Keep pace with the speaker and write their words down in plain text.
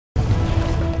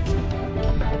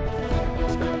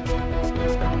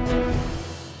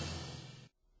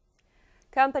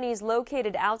Companies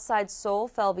located outside Seoul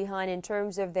fell behind in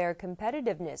terms of their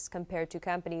competitiveness compared to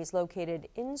companies located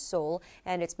in Seoul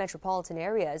and its metropolitan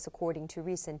areas, according to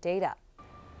recent data.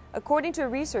 According to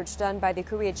research done by the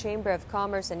Korea Chamber of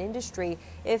Commerce and Industry,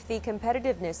 if the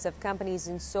competitiveness of companies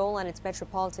in Seoul and its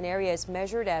metropolitan area is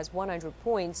measured as 100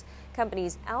 points,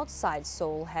 companies outside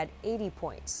Seoul had 80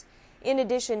 points. In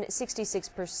addition,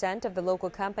 66% of the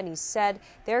local companies said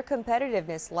their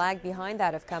competitiveness lagged behind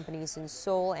that of companies in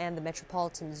Seoul and the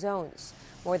metropolitan zones.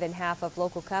 More than half of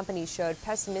local companies showed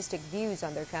pessimistic views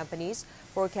on their companies,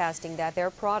 forecasting that their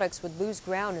products would lose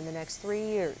ground in the next 3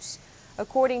 years.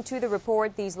 According to the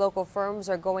report, these local firms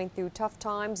are going through tough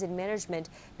times in management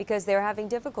because they're having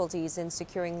difficulties in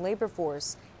securing labor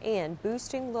force and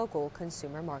boosting local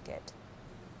consumer market.